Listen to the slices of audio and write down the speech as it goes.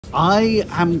I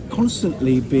am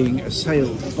constantly being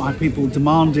assailed by people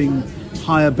demanding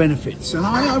higher benefits, and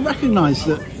I recognise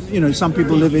that some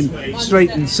people live in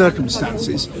straitened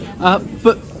circumstances,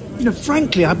 but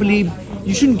frankly, I believe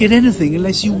you shouldn't get anything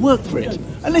unless you work for it,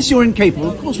 unless you're incapable.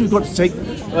 Of course, we've got to take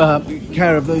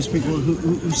care of those people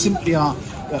who simply are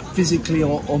physically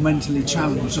or mentally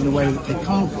challenged in a way that they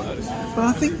can't work. But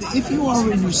I think that if you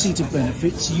are in receipt of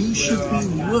benefits, you should be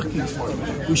working for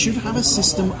it. We should have a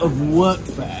system of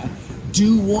workfare.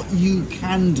 Do what you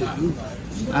can do,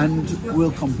 and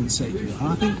we'll compensate you. And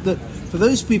I think that for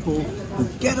those people who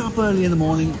get up early in the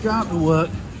morning, go out to work,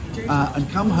 and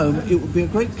come home, it would be a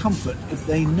great comfort if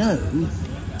they know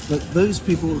that those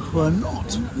people who are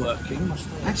not working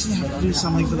actually have to do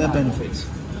something for their benefits.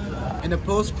 In a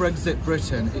post-Brexit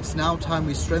Britain, it's now time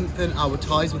we strengthen our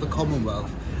ties with the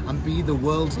Commonwealth and be the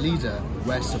world leader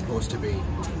we're supposed to be.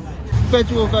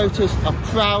 Federal voters are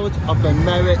proud of their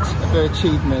merit, of their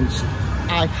achievements.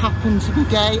 I happen to be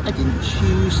gay, I didn't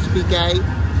choose to be gay.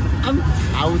 I'm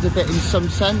proud of it in some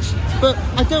sense, but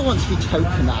I don't want to be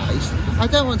tokenised. I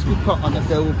don't want to be put on a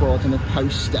billboard and a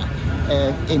poster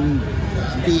in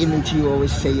the image you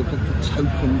always see of the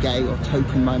token gay or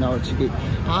token minority group.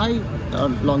 I,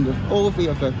 along with all the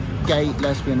other gay,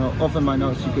 lesbian or other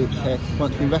minority groups here,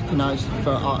 want to be recognised for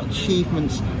our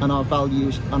achievements and our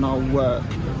values and our work,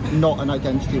 not an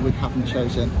identity we haven't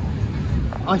chosen.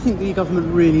 I think the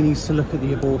government really needs to look at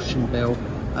the abortion bill.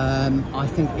 I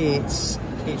think it's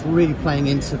really playing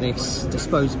into this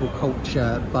disposable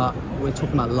culture, but we're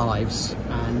talking about lives,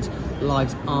 and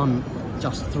lives aren't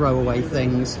just throwaway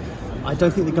things. I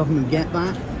don't think the government get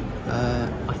that.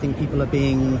 I think people are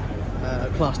being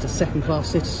classed as second-class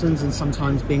citizens and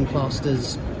sometimes being classed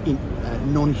as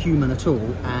non-human at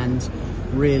all, and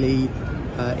really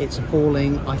it's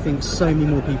appalling. I think so many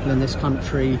more people in this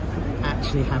country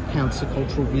actually have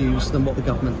countercultural views than what the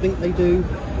government think they do,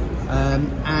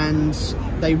 and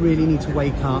they really need to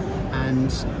wake up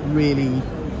and really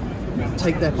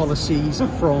take their policies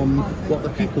from what the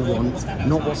people want,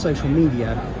 not what social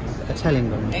media are telling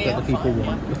them that the people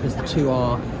want, because the two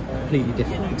are completely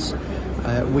different.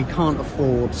 We can't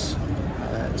afford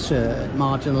to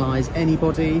marginalise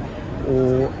anybody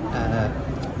or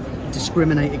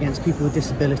discriminate against people with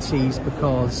disabilities,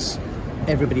 because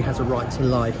everybody has a right to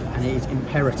life, and it is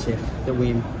imperative that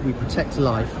we protect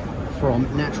life from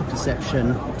natural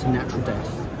conception to natural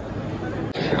death.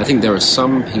 I think there are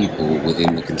some people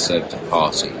within the Conservative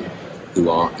Party who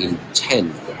are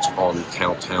intent on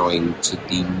kowtowing to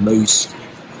the most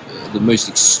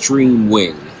extreme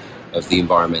wing of the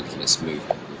environmentalist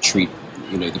movement, treat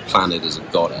the planet as a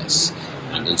goddess,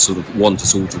 and sort of want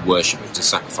us all to worship it, to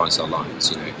sacrifice our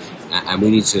lives, and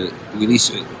we need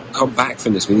to come back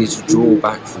from this. We need to draw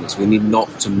back from this. We need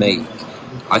not to make.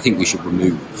 I think we should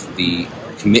remove the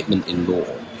commitment in law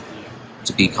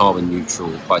to be carbon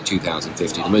neutral by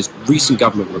 2050. The most recent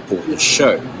government report has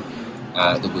shown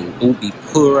that we'll all be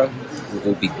poorer, we'll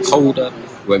all be colder,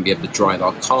 we won't be able to drive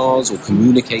our cars or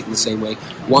communicate in the same way.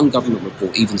 One government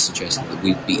report even suggested that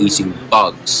we'd be eating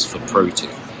bugs for protein.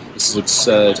 This is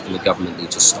absurd, and the government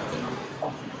need to stop it.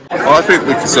 I think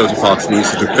the Conservative Party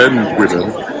needs to defend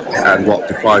women and what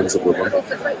defines a woman,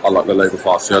 unlike the Labour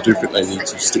Party. I do think they need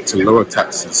to stick to lower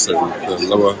taxes, so the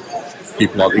lower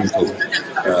people on income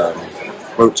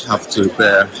won't have to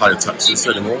bear higher taxes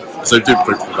anymore. So they did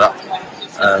vote for that.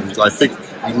 And I think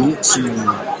we need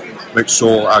to make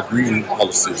sure our green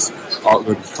policies aren't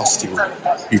going to be costing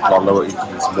people on lower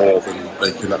incomes more than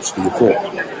they can actually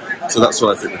afford. So that's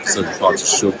what I think the Conservative Party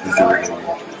should be doing,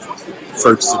 and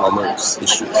focusing on those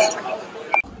issues.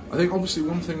 I think obviously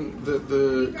one thing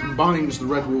that combines the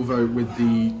Red Wall vote with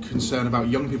the concern about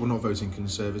young people not voting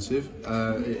Conservative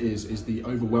is the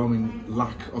overwhelming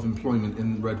lack of employment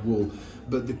in Red Wall.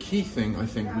 But the key thing I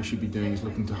think we should be doing is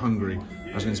looking to Hungary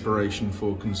as an inspiration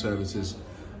for Conservatives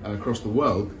across the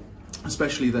world,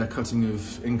 especially their cutting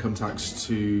of income tax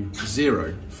to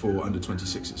 0 for under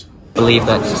 26s. I believe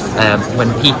that when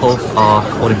people are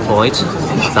unemployed,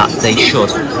 that they should,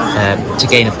 to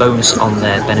gain a bonus on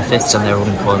their benefits and their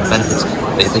unemployment benefits,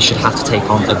 they should have to take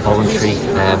on a voluntary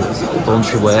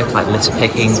work like litter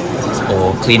picking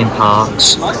or cleaning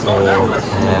parks or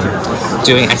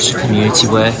doing extra community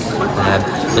work,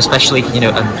 especially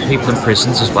people in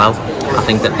prisons as well. I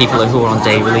think that people who are on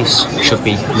day release should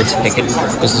be litter picking,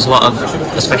 because there's a lot of,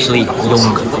 especially young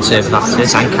Conservative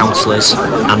activists and councillors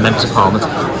and members of Parliament,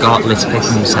 go out litter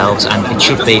picking themselves, and it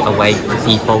should be a way for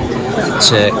people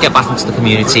to get back into the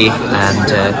community and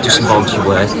do some voluntary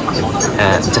work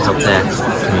to help their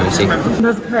community.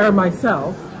 As a carer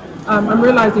myself, I'm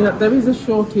realising that there is a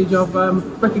shortage of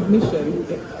recognition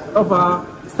of our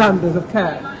standards of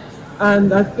care.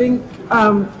 And I think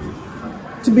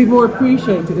to be more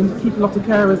appreciated and to keep a lot of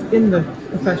carers in the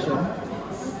profession,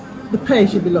 the pay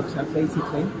should be looked at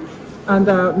basically, and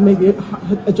maybe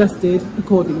adjusted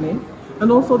accordingly,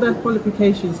 and also their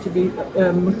qualifications to be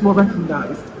more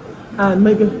recognised, and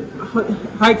maybe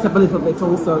hiked up a little bit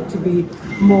also to be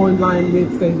more in line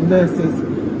with, say, nurses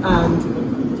and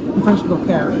professional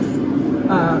carers.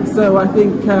 So I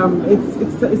think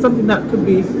it's something that could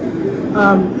be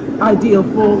ideal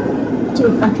to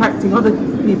attracting other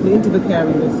people into the care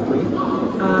industry,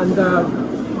 and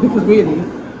because really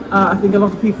I think a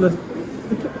lot of people are,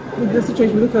 with the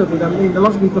situation with COVID, I mean, a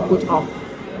lot of people are put off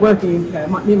working in care.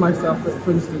 Me myself,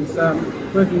 for instance,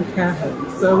 working in care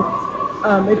homes. So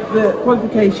if the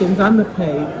qualifications and the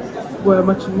pay were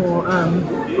much more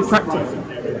attractive,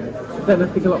 then I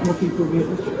think a lot more people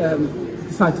will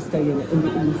decide to stay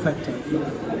in the sector.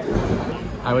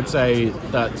 I would say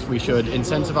that we should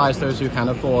incentivise those who can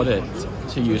afford it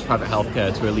to use private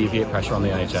healthcare to alleviate pressure on the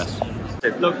NHS.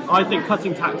 Look, I think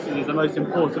cutting taxes is the most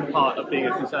important part of being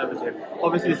a Conservative.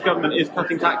 Obviously this government is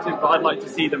cutting taxes, but I'd like to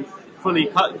see them fully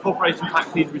cut. Corporation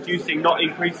tax needs reducing, not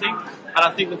increasing. And I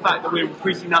think the fact that we're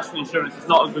increasing national insurance is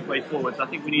not a good way forward. So I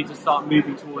think we need to start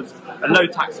moving towards a low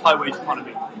tax, high wage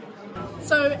economy.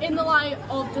 So in the light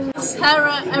of the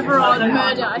Sarah Everard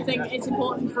murder, I think it's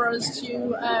important for us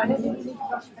to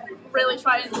really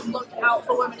try and look out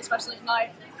for women, especially at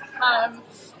night,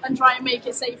 and try and make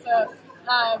it safer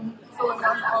for women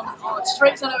on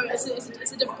streets. I know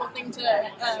it's a difficult thing to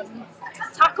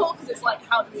tackle, because it's like,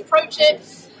 how do we approach it?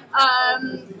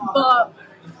 But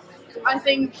I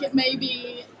think it may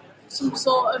be some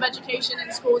sort of education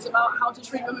in schools about how to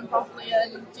treat women properly,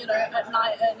 and at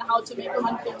night, and how to make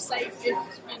women feel safe if you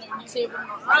see a woman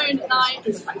on her own at night,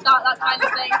 that kind of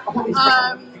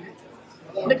thing.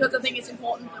 Because I think it's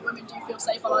important that women do feel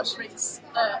safe on our streets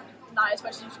at night,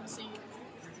 especially if we see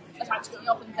attacks going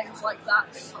up and things like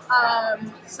that.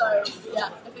 So yeah,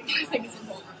 I think it's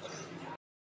important.